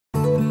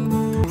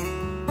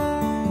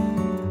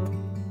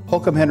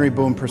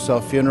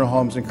Holcomb-Henry-Boom-Purcell funeral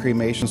homes and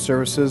cremation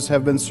services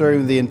have been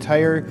serving the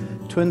entire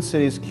Twin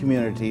Cities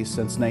community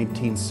since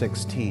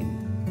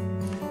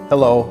 1916.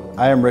 Hello,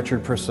 I am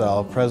Richard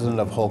Purcell, President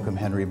of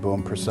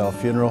Holcomb-Henry-Boom-Purcell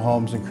Funeral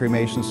Homes and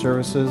Cremation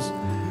Services.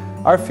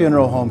 Our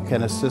funeral home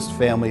can assist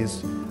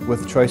families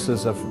with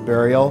choices of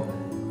burial,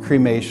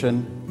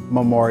 cremation,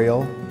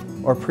 memorial,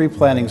 or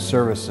pre-planning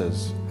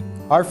services.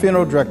 Our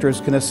funeral directors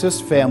can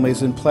assist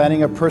families in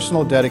planning a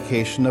personal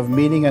dedication of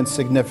meaning and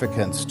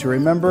significance to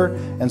remember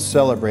and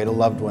celebrate a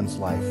loved one's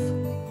life.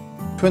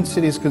 Twin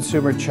Cities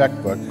Consumer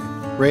Checkbook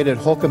rated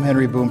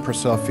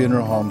Holcomb-Henry-Boom-Purcell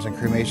Funeral Homes and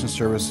Cremation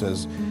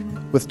Services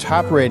with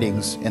top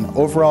ratings in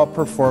overall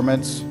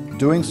performance,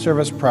 doing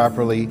service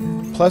properly,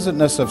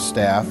 pleasantness of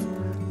staff,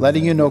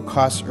 letting you know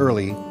costs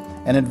early,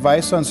 and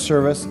advice on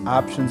service,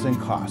 options,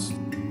 and costs.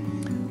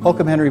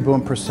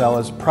 Holcomb-Henry-Boom-Purcell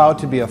is proud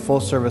to be a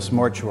full-service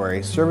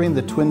mortuary serving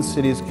the Twin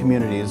Cities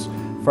communities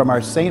from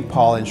our St.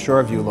 Paul and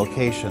Shoreview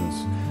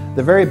locations.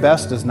 The very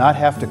best does not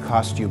have to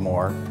cost you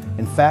more.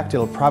 In fact,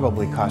 it'll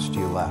probably cost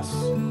you less.